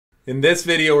In this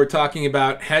video, we're talking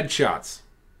about headshots,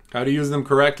 how to use them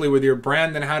correctly with your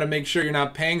brand, and how to make sure you're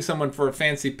not paying someone for a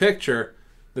fancy picture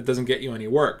that doesn't get you any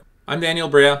work. I'm Daniel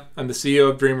Brea. I'm the CEO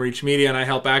of Dream Reach Media, and I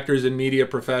help actors and media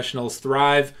professionals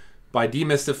thrive by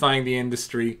demystifying the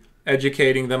industry,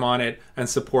 educating them on it, and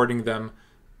supporting them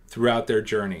throughout their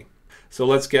journey. So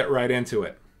let's get right into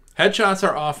it. Headshots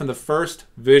are often the first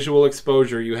visual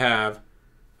exposure you have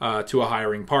to a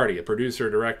hiring party, a producer,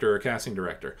 director, or casting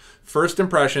director. First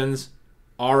impressions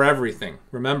are everything.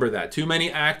 Remember that. Too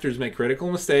many actors make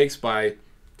critical mistakes by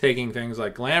taking things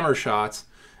like glamour shots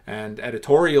and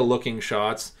editorial looking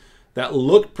shots that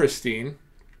look pristine,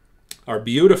 are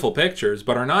beautiful pictures,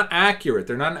 but are not accurate.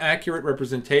 They're not an accurate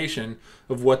representation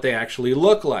of what they actually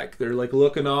look like. They're like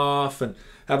looking off and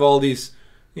have all these,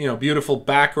 beautiful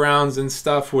backgrounds and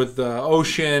stuff with the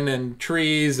ocean and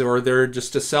trees, or they're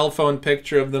just a cell phone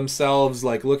picture of themselves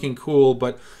like looking cool,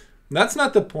 but that's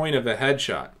not the point of a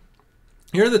headshot.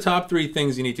 Here are the top 3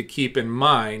 things you need to keep in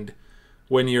mind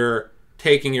when you're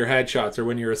taking your headshots or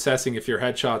when you're assessing if your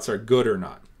headshots are good or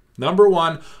not. Number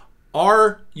 1,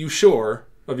 are you sure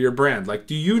of your brand? Like,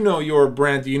 do you know your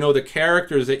brand? Do you know the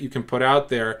characters that you can put out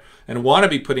there and want to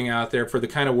be putting out there for the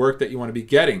kind of work that you want to be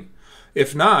getting?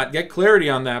 If not, get clarity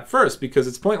on that first, because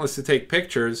it's pointless to take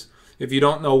pictures if you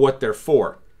don't know what they're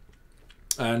for.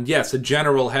 And yes, a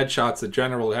general headshot's,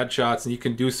 and you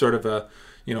can do sort of a,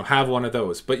 have one of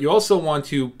those. But you also want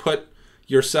to put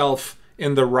yourself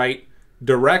in the right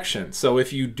direction. So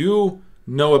if you do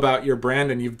know about your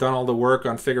brand and you've done all the work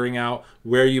on figuring out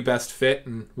where you best fit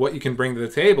and what you can bring to the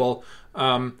table,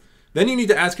 then you need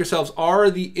to ask yourselves,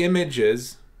 are the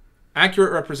images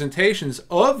accurate representations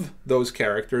of those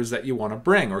characters that you want to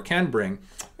bring or can bring?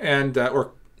 And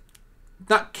or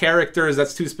not characters,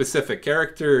 that's too specific,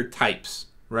 character types,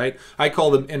 right? I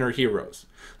call them inner heroes,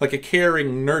 like a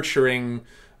caring, nurturing,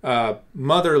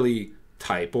 motherly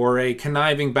type, or a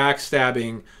conniving,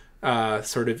 backstabbing,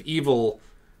 sort of evil,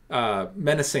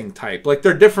 menacing type. Like,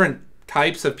 they're different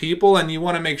types of people, and you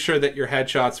want to make sure that your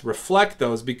headshots reflect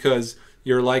those, because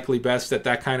you're likely best at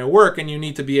that kind of work, and you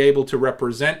need to be able to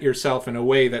represent yourself in a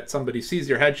way that somebody sees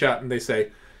your headshot and they say,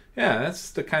 yeah,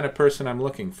 that's the kind of person I'm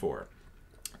looking for.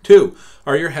 2,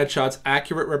 are your headshots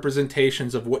accurate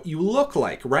representations of what you look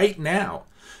like right now?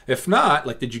 If not,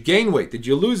 like, did you gain weight? Did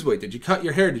you lose weight? Did you cut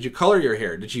your hair? Did you color your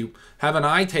hair? Did you have an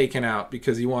eye taken out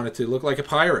because you wanted to look like a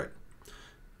pirate?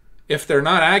 If they're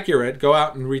not accurate, go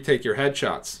out and retake your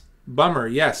headshots. Bummer,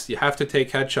 yes, you have to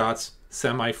take headshots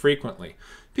semi-frequently.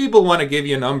 People want to give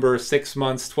you a number, 6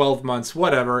 months, 12 months,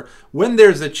 whatever. When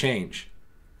there's a change,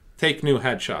 take new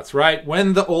headshots, right?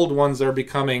 When the old ones are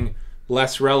becoming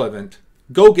less relevant,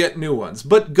 go get new ones,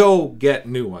 but go get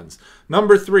new ones.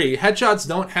 Number 3, headshots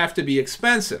don't have to be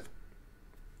expensive,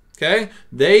 okay?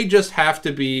 They just have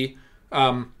to be,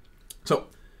 so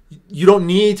you don't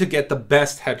need to get the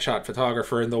best headshot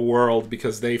photographer in the world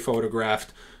because they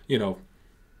photographed,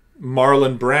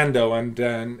 Marlon Brando and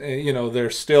they're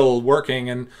still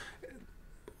working, and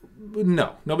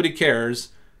no, nobody cares.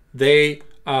 They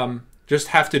just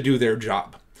have to do their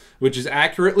job, which is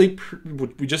accurately,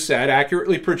 we just said,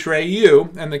 accurately portray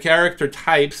you and the character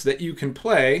types that you can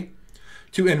play,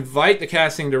 to invite the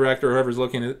casting director or whoever's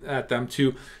looking at them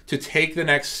to take the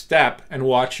next step and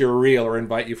watch your reel or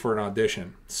invite you for an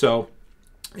audition. So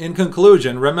in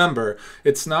conclusion, remember,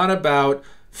 it's not about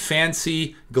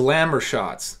fancy glamour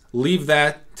shots. Leave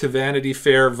that to Vanity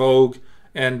Fair, Vogue,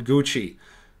 and Gucci.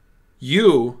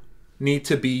 You need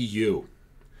to be you.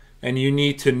 And you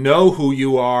need to know who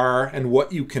you are and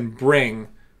what you can bring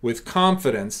with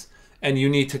confidence. And you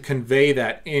need to convey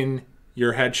that in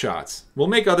your headshots. We'll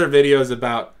make other videos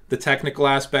about the technical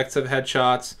aspects of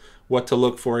headshots, what to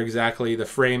look for exactly, the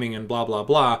framing and blah, blah,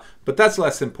 blah. But that's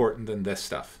less important than this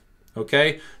stuff.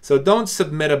 Okay? So don't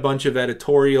submit a bunch of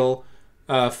editorial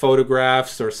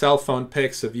photographs or cell phone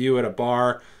pics of you at a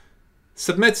bar.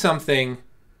 Submit something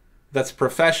that's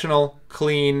professional,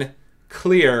 clean,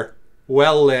 clear,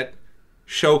 well lit,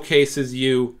 showcases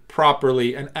you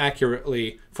properly and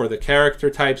accurately for the character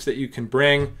types that you can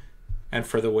bring and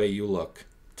for the way you look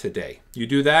today. You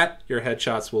do that, your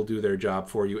headshots will do their job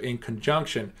for you in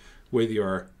conjunction with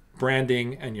your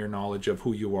branding and your knowledge of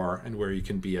who you are and where you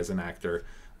can be as an actor,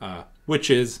 which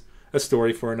is a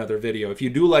story for another video. If you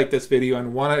do like this video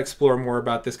and want to explore more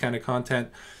about this kind of content,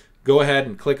 go ahead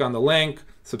and click on the link,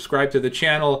 subscribe to the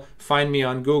channel, find me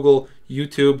on Google,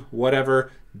 YouTube,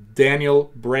 whatever, Daniel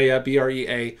Brea,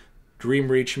 B-R-E-A, Dream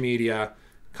Reach Media.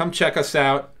 Come check us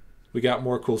out. We got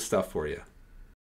more cool stuff for you.